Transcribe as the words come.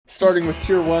starting with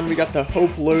tier 1, we got the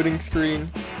Hope loading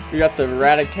screen. We got the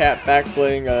Ratacat back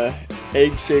bling,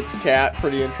 egg-shaped cat,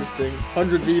 pretty interesting.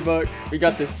 100 V-Bucks. We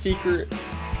got the secret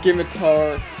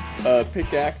scimitar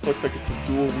pickaxe. Looks like it's a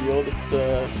dual wield.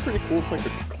 It's pretty cool. It's like a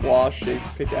claw-shaped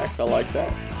pickaxe. I like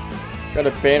that. Got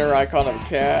a banner icon of a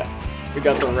cat. We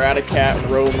got the Ratacat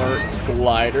roamer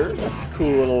glider. That's a cool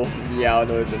little meow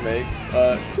noise it makes.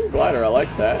 Cool glider. I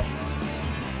like that.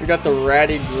 We got the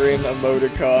Ratty Grin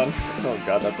emoticon. Oh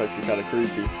god, that's actually kind of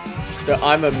creepy. The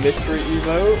I'm a Mystery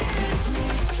emote.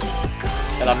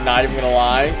 And I'm not even gonna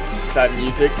lie, that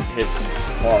music hits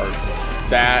hard.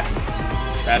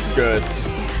 That's good.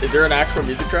 Is there an actual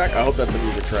music track? I hope that's a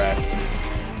music track.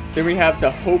 Then we have the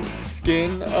Hope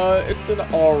skin. It's an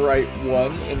alright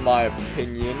one, in my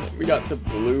opinion. We got the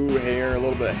blue hair, a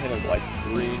little bit of hint of like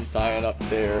green cyan up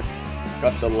there.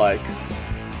 Got the like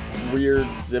weird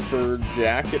zipper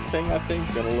jacket thing, I think,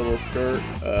 and a little skirt.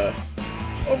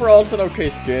 Overall, it's an okay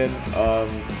skin.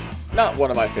 Not one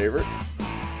of my favorites,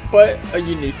 but a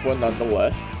unique one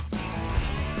nonetheless.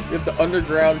 We have the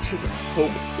underground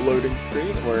Hope loading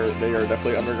screen, where they are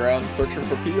definitely underground searching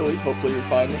for Peely. Hopefully we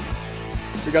find them.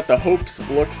 We got the Hope's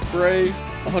Look Spray,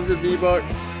 100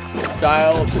 V-Bucks.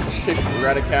 Style, the chick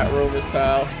Ratacat roamer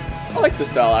style. I like the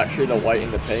style actually, the white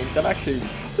and the pink. That actually,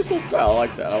 it's a cool style, I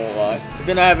like that, I won't lie. And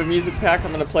then I have a music pack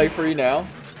I'm gonna play for you now.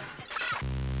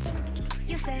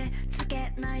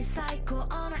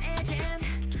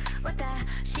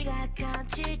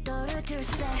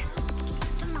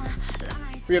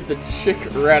 We have the chick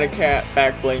Ratacat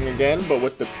back bling again, but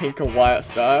with the pink and white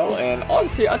style. And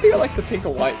honestly, I think I like the pink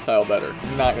and white style better,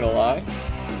 I'm not gonna lie.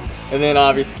 And then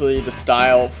obviously the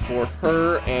style for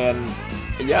her, and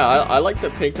yeah, I like the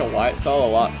pink and white style a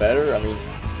lot better. I mean,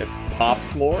 it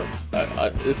pops more.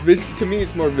 To me,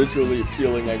 it's more visually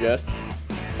appealing, I guess.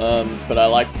 But I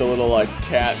like the little like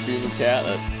beanie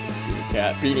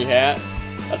hat.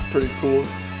 That's pretty cool.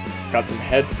 Got some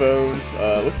headphones.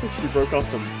 Looks like she broke off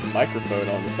the microphone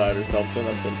on the side or something.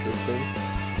 That's interesting.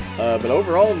 But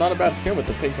overall, not a bad skin with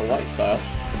the pink and white style.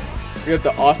 We have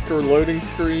the Oscar loading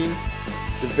screen.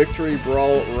 The Victory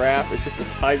Brawl wrap. It's just a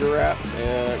tiger wrap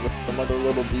with some other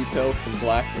little details, some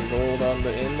black and gold on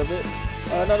the end of it.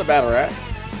 Not a bad wrap.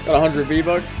 Got 100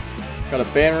 V-Bucks. Got a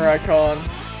banner icon.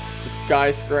 The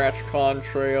Sky Scratch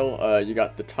contrail. You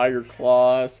got the tiger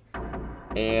claws.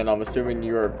 And I'm assuming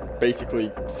you are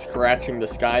basically scratching the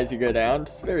sky as you go down.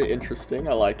 It's very interesting.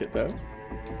 I like it though.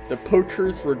 The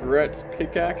Poacher's Regrets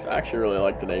pickaxe. I actually really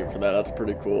like the name for that. That's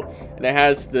pretty cool. And it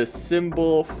has the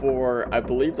symbol for, I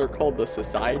believe they're called the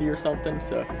Society or something.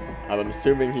 So I'm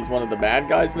assuming he's one of the bad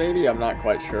guys maybe. I'm not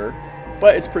quite sure.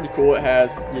 But it's pretty cool. It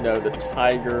has, you know, the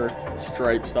tiger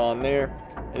stripes on there.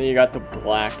 And then you got the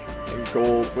black and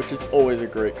gold, which is always a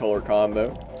great color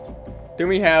combo. Then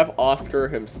we have Oscar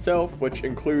himself, which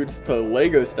includes the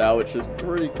Lego style, which is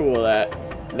pretty cool that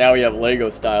now we have Lego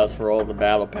styles for all the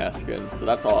Battle Pass skins, so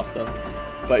that's awesome.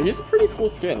 But he's a pretty cool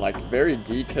skin, like very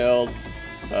detailed.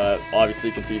 Obviously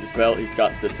you can see his belt, he's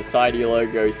got the Society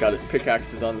logo, he's got his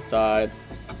pickaxes on the side,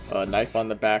 a knife on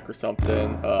the back or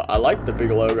something. I like the big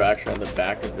logo actually on the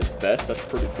back of his vest, that's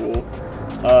pretty cool.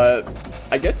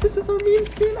 I guess this is a meme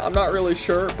skin, I'm not really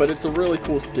sure, but it's a really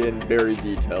cool skin, very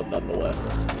detailed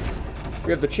nonetheless. We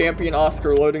have the Champion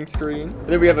Oscar loading screen. And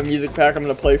then we have a music pack I'm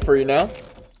going to play for you now.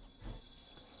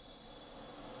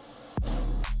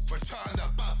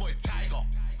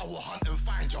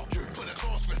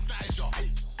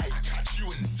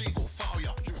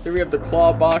 Then we have the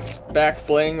Claw Box back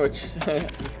bling, which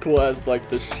is cool as like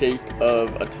the shape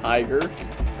of a tiger.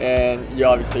 And you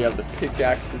obviously have the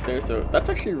pickaxes there, so that's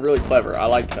actually really clever. I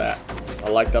like that. I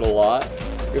like that a lot.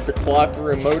 We have the Claw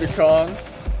Through emoticon.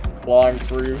 Clawing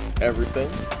through everything.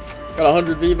 Got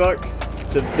 100 V-Bucks.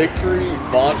 The Victory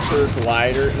Vaunter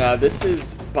glider. Now this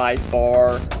is by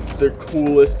far the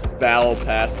coolest Battle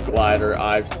Pass glider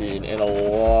I've seen in a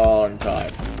long time.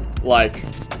 Like,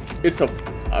 it's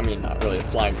I mean, not really a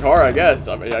flying car, I guess.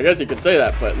 I mean, I guess you could say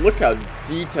that, but look how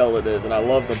detailed it is, and I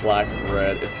love the black and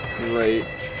red. It's great.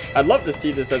 I'd love to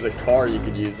see this as a car you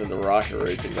could use in the rocket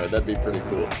racing mode. That'd be pretty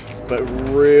cool. But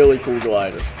really cool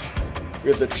glider. We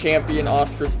have the Champion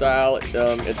Oscar style.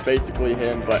 It's basically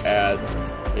him, but as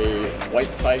a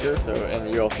white tiger. So,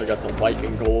 and you also got the white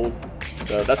and gold.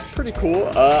 So that's pretty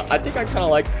cool. I think I kind of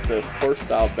like the first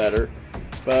style better,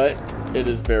 but it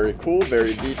is very cool,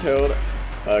 very detailed.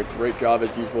 Great job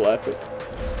as usual, Epic.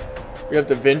 We have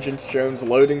the Vengeance Jones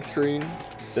loading screen,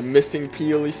 the Missing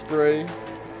Peely spray,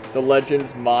 the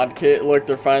Legends mod kit. Look,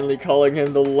 they're finally calling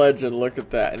him the Legend. Look at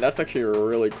that. And that's actually a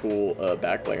really cool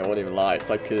back bling. I won't even lie.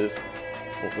 It's like his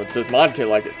well, it's his mod kit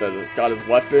like it says. It's got his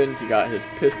weapons, you got his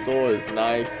pistol, his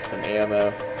knife, some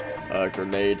ammo,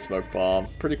 grenade, smoke bomb.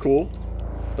 Pretty cool.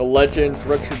 The Legends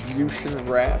Retribution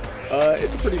wrap.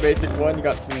 It's a pretty basic one. You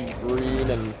got some green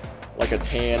and like a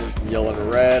tan and some yellow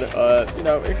and red. You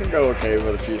know, it can go okay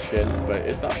with a few skins, but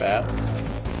it's not bad.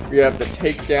 We have the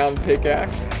Takedown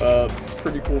pickaxe.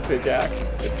 Pretty cool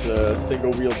pickaxe. It's a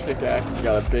single wheel pickaxe. You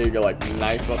got a big like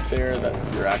knife up there.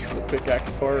 That's your actual pickaxe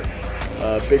part.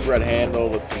 Big red handle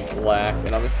with some black,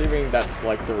 and I'm assuming that's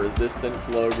like the Resistance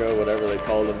logo, whatever they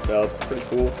call themselves. It's pretty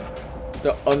cool.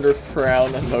 The Underfrown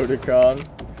emoticon.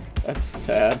 That's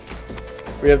sad.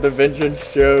 We have the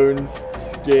Vengeance Jones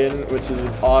skin, which is an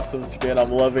awesome skin.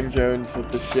 I'm loving Jones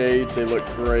with the shades. They look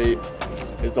great.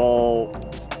 It's all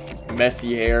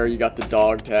messy hair. You got the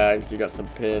dog tags. You got some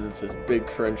pins. His big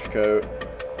trench coat.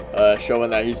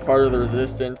 Showing that he's part of the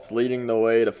Resistance, leading the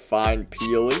way to find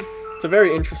Peely. It's a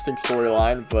very interesting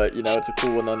storyline, but, you know, it's a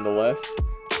cool one nonetheless.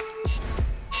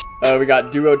 We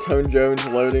got Duotone Jones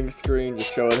loading screen,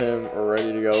 just showing him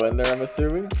ready to go in there, I'm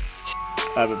assuming.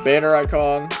 I have a banner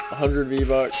icon, 100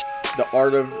 V-Bucks, the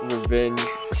Art of Revenge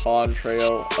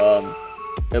contrail.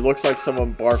 It looks like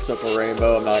someone barfed up a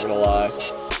rainbow, I'm not gonna lie.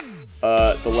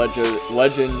 The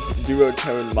Legends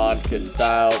Duotone mod kit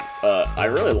style. I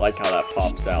really like how that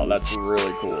pops out. That's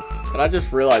really cool. And I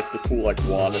just realized the cool like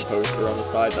wand and poster on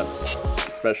the side. That's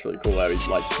especially cool that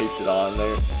he like taped it on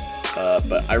there.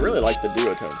 But I really like the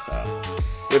Duotone style.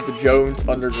 We have the Jones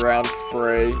Underground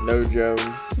spray, no Jones,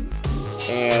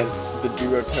 and the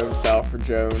Duotone style for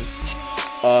Jones.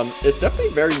 It's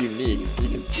definitely very unique. You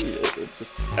can see it. It's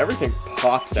just everything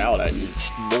pops out at you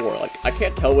more. Like I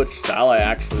can't tell which style I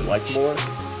actually like more.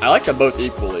 I like them both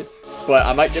equally, but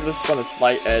I might give this one a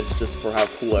slight edge just for how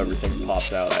cool everything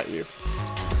pops out at you.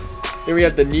 Then we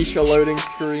have the Nisha loading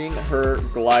screen, her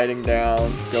gliding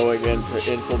down, going in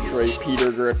to infiltrate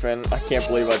Peter Grifin. I can't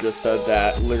believe I just said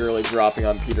that, literally dropping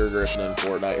on Peter Grifin in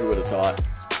Fortnite, who would have thought.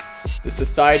 The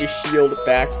Society Shield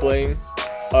back bling.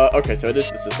 Okay, so it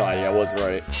is the Society, I was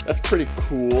right. That's pretty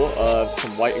cool,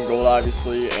 some white and gold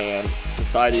obviously, and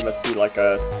Society must be like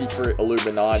a secret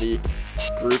Illuminati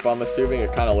group, I'm assuming.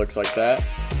 It kind of looks like that.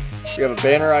 We have a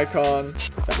banner icon,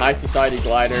 the High Society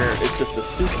glider. It's just a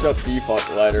souped up default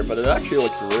glider, but it actually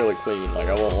looks really clean, like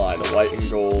I won't lie. The white and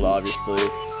gold, obviously.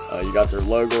 You got their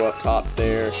logo up top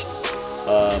there.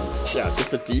 Yeah,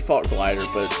 just a default glider,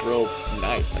 but it's real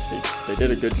nice. Like they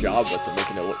did a good job with it,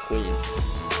 making it look clean.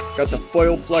 Got the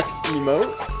Foil Flex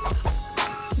emote.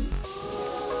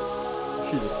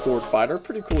 She's a sword fighter,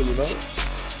 pretty cool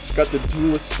emote. Got the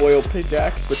Duelist Foil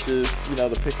pickaxe, which is, you know,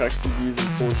 the pickaxe you use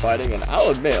in sword fighting, and I'll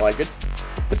admit, like it's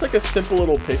like a simple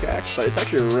little pickaxe, but it's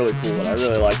actually really cool, and I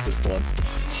really like this one.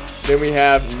 Then we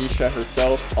have Nisha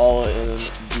herself, all in the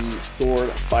sword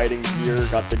fighting gear.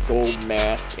 Got the gold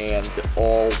mask and the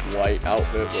all white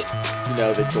outfit with, you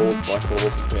know, the gold buckles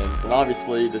and pins. And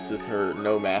obviously, this is her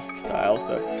no mask style,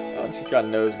 so she's got a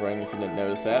nose ring if you didn't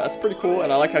notice that. That's pretty cool,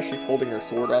 and I like how she's holding her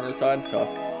sword on her side, so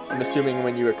I'm assuming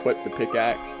when you equip the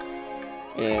pickaxe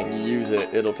and you use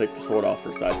it, it'll take the sword off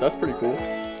her side. So that's pretty cool.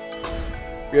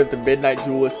 We have the Midnight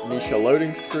Duelist Nisha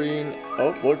loading screen.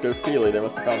 Oh, look, there's Peely. They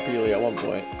must have found Peely at one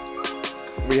point.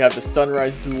 We have the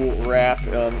Sunrise Duel wrap.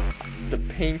 The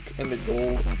pink and the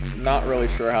gold. Not really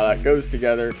sure how that goes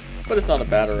together, but it's not a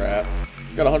bad wrap.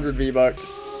 Got 100 V-Bucks.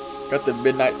 Got the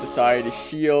Midnight Society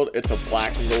shield. It's a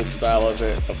black and gold style of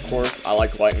it. Of course, I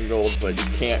like white and gold, but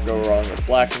you can't go wrong with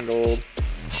black and gold.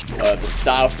 The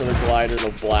style for the glider, the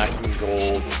black and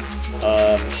gold.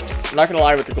 I'm not gonna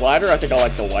lie, with the glider, I think I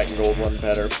like the white and gold one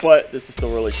better, but this is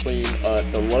still really clean.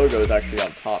 The logo is actually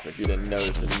on top if you didn't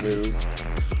notice it moved.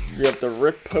 We have the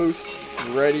Rip Post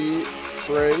Ready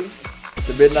spray,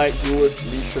 the Midnight Duelist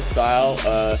Nisha style,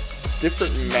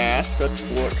 different mask. That's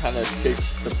what kind of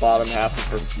shapes the bottom half of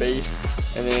her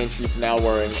face, and then she's now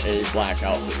wearing a black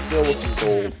outfit, still with some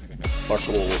gold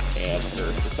buckles and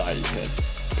her society pin.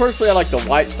 Personally, I like the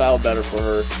white style better for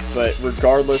her, but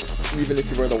regardless, even if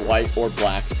you wear the white or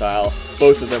black style,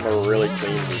 both of them are really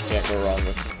clean. You can't go wrong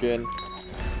with the skin.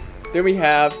 Then we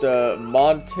have the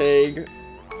Montague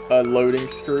loading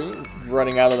screen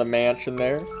running out of the mansion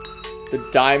there. The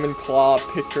Diamond Claw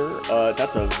Picker,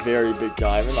 that's a very big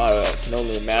diamond. I can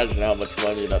only imagine how much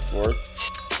money that's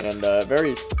worth. And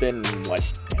very thin, like,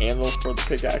 handle for the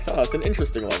pickaxe. I don't know, it's an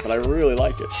interesting one, but I really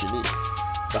like it. It's unique.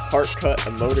 The Heart Cut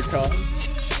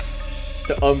emoticon.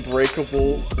 The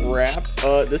Unbreakable wrap.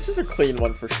 This is a clean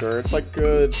one for sure. It's like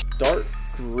a dark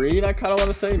green, I kind of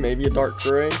want to say. Maybe a dark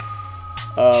gray.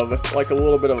 With like a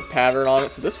little bit of a pattern on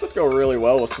it. So this would go really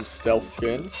well with some stealth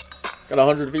skins. Got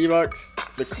 100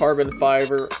 V-Bucks. The Carbon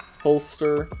Fiber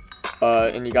holster.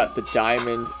 And you got the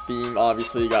diamond theme.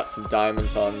 Obviously, you got some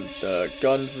diamonds on the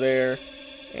guns there.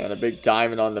 And a big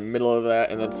diamond on the middle of that.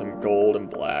 And then some gold and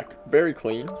black. Very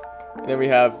clean. And then we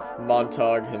have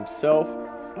Montag himself.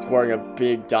 He's wearing a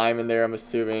big diamond there, I'm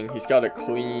assuming. He's got a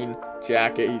clean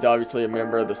jacket. He's obviously a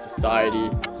member of the society.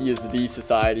 He is the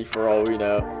society for all we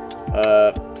know.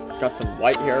 Got some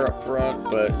white hair up front,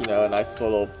 but, you know, a nice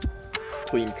little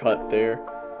clean cut there.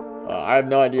 I have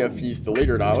no idea if he's the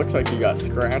leader or not. It looks like he got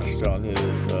scratched on his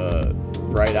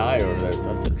right eye over there,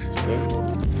 so that's interesting.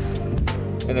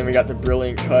 And then we got the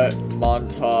brilliant cut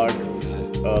Montag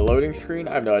loading screen.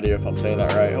 I have no idea if I'm saying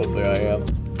that right. Hopefully I am.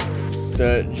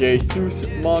 The Jesus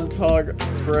Montag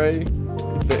spray.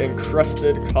 The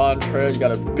encrusted contrail. You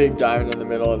got a big diamond in the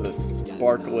middle and the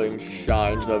sparkling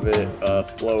shines of it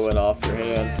flowing off your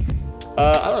hands.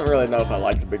 I don't really know if I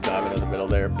like the big diamond in the middle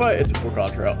there, but it's a cool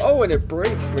contrail. Oh, and it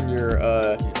breaks when you're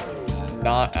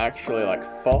not actually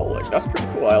like falling. That's pretty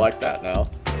cool. I like that now.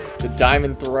 The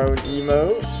diamond throne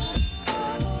emote.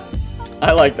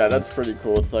 I like that. That's pretty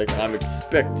cool. It's like, I'm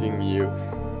expecting you.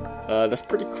 That's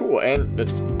pretty cool. And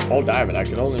it's all diamond. I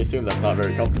can only assume that's not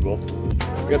very comfortable.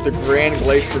 We got the Grand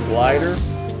Glacier Glider.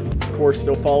 Of course,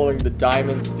 still following the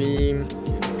diamond theme.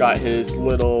 Got his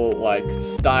little, like,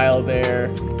 style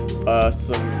there.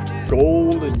 Some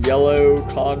gold and yellow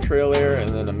contrail there. And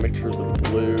then a mixture of the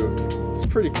blue. It's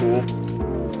pretty cool.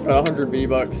 About 100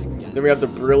 V-Bucks. Then we have the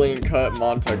brilliant cut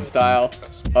Montag style.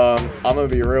 I'm gonna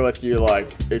be real with you,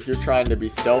 like, if you're trying to be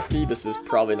stealthy, this is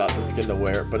probably not the skin to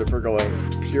wear. But if we're going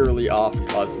purely off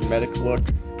cosmetic look,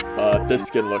 this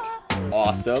skin looks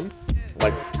awesome.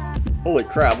 Like, holy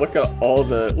crap, look at all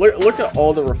the look at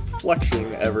all the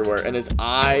reflection everywhere. And his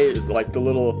eye, like the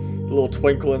little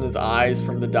twinkle in his eyes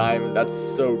from the diamond, that's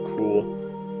so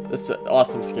cool. That's an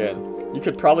awesome skin. You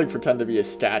could probably pretend to be a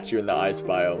statue in the ice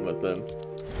biome with him.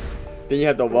 Then you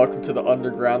have the welcome to the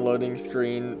underground loading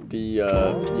screen, the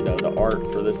you know, the art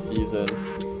for this season.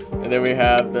 And then we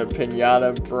have the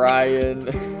Pinata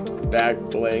Brian back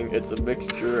bling. It's a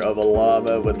mixture of a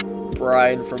llama with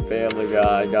Brian from Family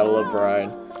Guy. Gotta love Brian.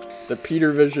 The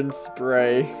Peter Vision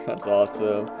spray. That's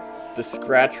awesome. The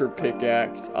Scratcher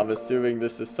pickaxe. I'm assuming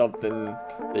this is something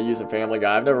they use in Family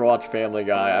Guy. I've never watched Family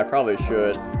Guy. I probably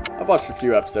should. I've watched a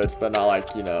few episodes, but not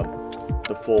like, you know,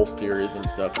 the full series and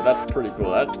stuff, but that's pretty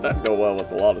cool. That'd go well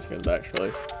with a lot of skins,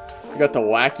 actually. We got the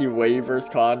Wacky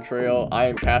Waivers contrail. I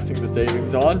am passing the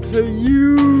savings on to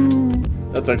you.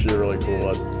 That's actually a really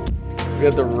cool one. We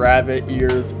have the Rabbit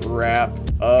Ears wrap.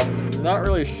 Not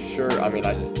really sure. I mean,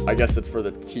 I guess it's for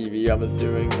the TV, I'm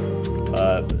assuming.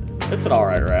 It's an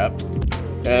alright wrap.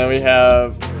 And we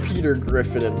have Peter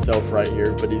Grifin himself right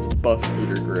here, but he's buff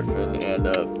Peter Grifin.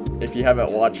 And if you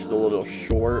haven't watched the little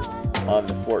short on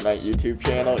the Fortnite YouTube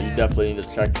channel, you definitely need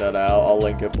to check that out. I'll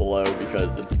link it below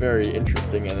because it's very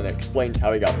interesting and it explains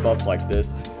how he got buffed like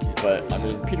this. But I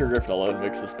mean, Peter Grifin alone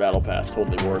makes this battle pass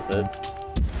totally worth it.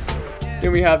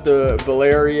 Then we have the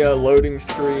Valeria loading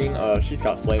screen. She's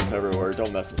got flames everywhere.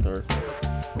 Don't mess with her.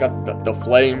 Got the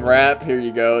flame wrap. Here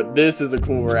you go. This is a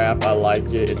cool wrap. I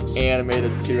like it. It's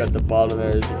animated too at the bottom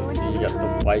there. As you can see, you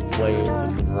got the white flames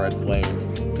and some red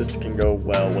flames. This can go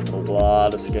well with a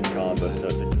lot of skin combos, so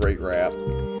it's a great wrap.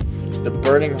 The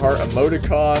Burning Heart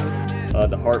emoticon.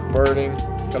 The heart burning.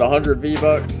 Got 100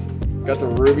 V-Bucks. Got the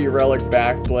Ruby Relic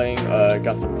back bling.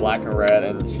 Got some black and red,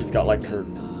 and she's got like her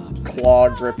claw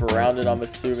grip around it, I'm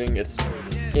assuming. It's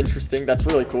interesting. That's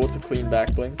really cool. It's a clean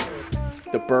back bling.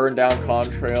 The Burn Down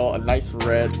contrail, a nice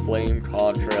red flame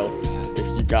contrail. If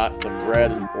you got some red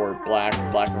or black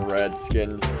and red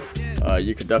skins,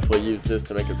 you could definitely use this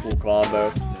to make a cool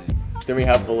combo. Then we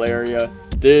have Valeria.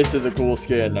 This is a cool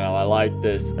skin now. I like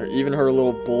this. Even her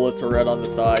little bullets are red on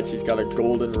the side. She's got a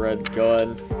golden red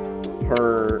gun.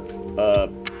 Her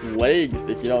legs,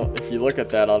 if you look at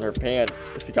that on her pants,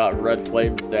 she got red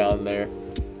flames down there.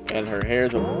 And her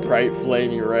hair's a bright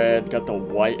flamey red. Got the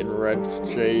white and red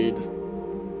shades.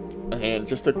 And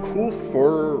just a cool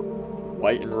fur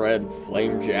white and red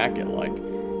flame jacket. Like,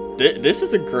 this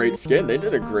is a great skin. They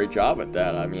did a great job with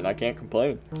that. I mean, I can't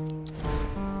complain.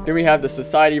 Then we have the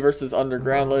Society versus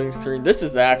Underground loading screen. This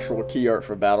is the actual key art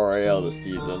for Battle Royale this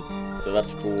season, so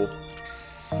that's cool.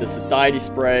 The Society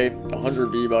spray, 100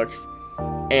 V-Bucks.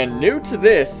 And new to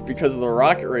this, because of the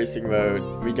rocket racing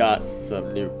mode, we got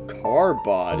some new car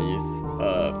bodies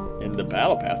in the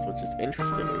Battle Pass, which is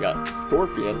interesting. We got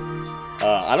Scorpion.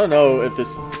 I don't know if this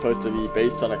is supposed to be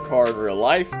based on a car in real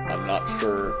life. I'm not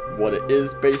sure what it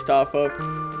is based off of.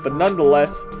 But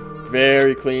nonetheless,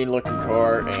 very clean looking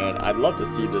car. And I'd love to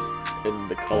see this in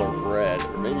the color red.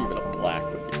 Or maybe even a black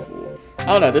would be cool. I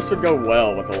don't know. This would go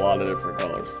well with a lot of different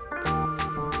colors.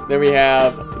 Then we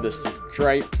have the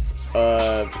stripes,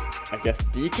 I guess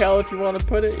decal if you want to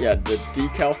put it. Yeah, the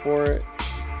decal for it.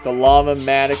 The Llama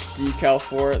Maddox decal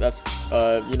for it. That's,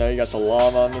 you know, you got the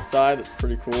llama on the side. That's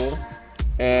pretty cool.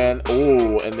 And,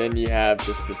 oh, and then you have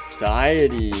the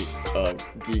Society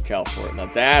decal for it. Now,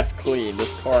 that's clean.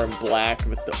 This car in black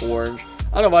with the orange.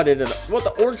 I don't know why they did it. Well, the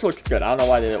orange looks good. I don't know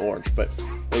why they did orange, but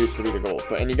they used to be the gold.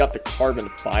 But, and you got the carbon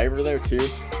fiber there, too.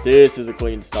 This is a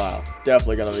clean style.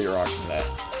 Definitely going to be rocking that.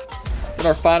 In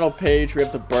our final page, we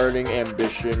have the Burning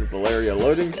Ambition Valeria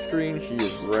loading screen. She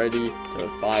is ready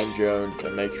to find Jones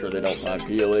and make sure they don't find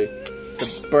Peely.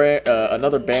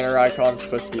 Another banner icon is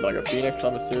supposed to be like a phoenix,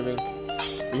 I'm assuming.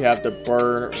 We have the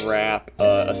Burn Wrap,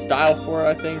 a style for it,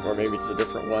 I think, or maybe it's a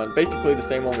different one. Basically the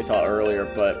same one we saw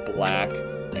earlier, but black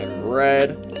and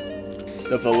red.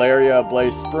 The Valeria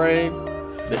Blaze Spray.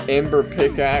 The Ember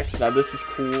Pickaxe. Now this is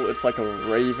cool. It's like a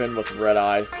raven with red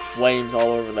eyes. Flames all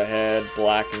over the head.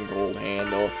 Black and gold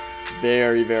handle.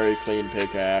 Very, very clean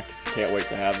pickaxe. Can't wait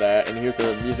to have that. And here's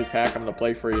the music pack I'm going to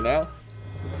play for you now.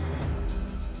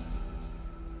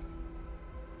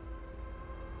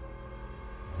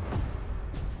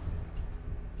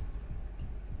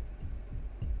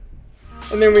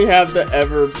 And then we have the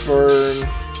Everburn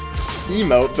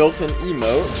emote, built-in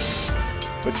emote,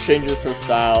 which changes her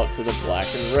style to the black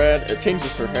and red. It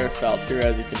changes her hairstyle too,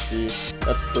 as you can see.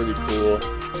 That's pretty cool.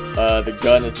 The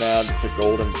gun is now just a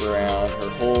golden brown. Her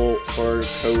whole fur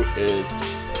coat is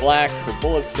black. Her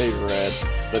bullets stay red.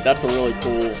 But that's a really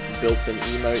cool built-in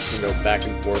emote. You can go back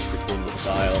and forth between the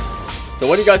styles. So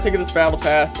what do you guys think of this Battle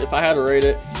Pass? If I had to rate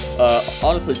it,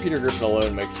 honestly, Peter Grifin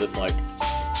alone makes this like,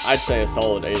 I'd say a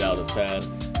solid 8 out of 10.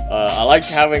 I like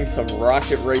having some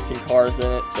rocket racing cars in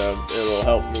it, so it'll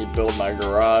help me build my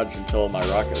garage until my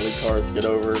Rocket League cars get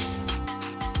over.